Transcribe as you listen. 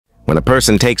When a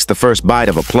person takes the first bite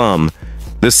of a plum,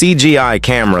 the CGI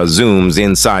camera zooms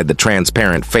inside the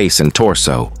transparent face and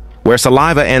torso, where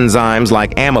saliva enzymes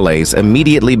like amylase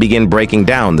immediately begin breaking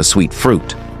down the sweet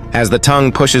fruit. As the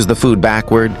tongue pushes the food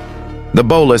backward, the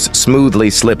bolus smoothly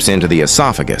slips into the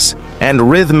esophagus, and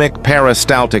rhythmic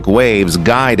peristaltic waves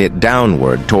guide it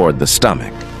downward toward the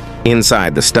stomach.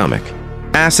 Inside the stomach,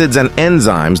 acids and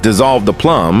enzymes dissolve the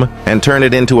plum and turn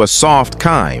it into a soft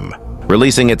chyme,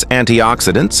 releasing its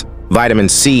antioxidants, vitamin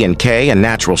C and K, and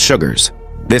natural sugars.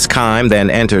 This chyme then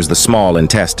enters the small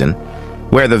intestine,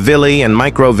 where the villi and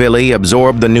microvilli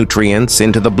absorb the nutrients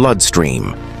into the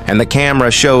bloodstream, and the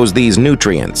camera shows these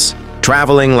nutrients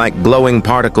traveling like glowing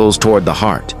particles toward the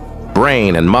heart,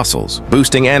 brain, and muscles,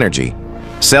 boosting energy,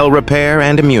 cell repair,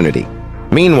 and immunity.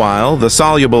 Meanwhile, the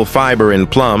soluble fiber in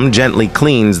plum gently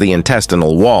cleans the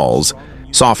intestinal walls,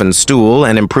 softens stool,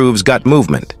 and improves gut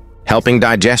movement, helping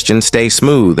digestion stay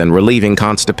smooth and relieving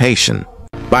constipation.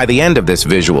 By the end of this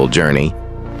visual journey,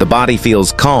 the body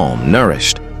feels calm,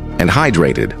 nourished, and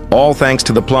hydrated, all thanks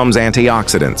to the plum's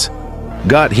antioxidants,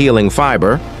 gut-healing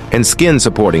fiber, and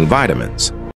skin-supporting vitamins.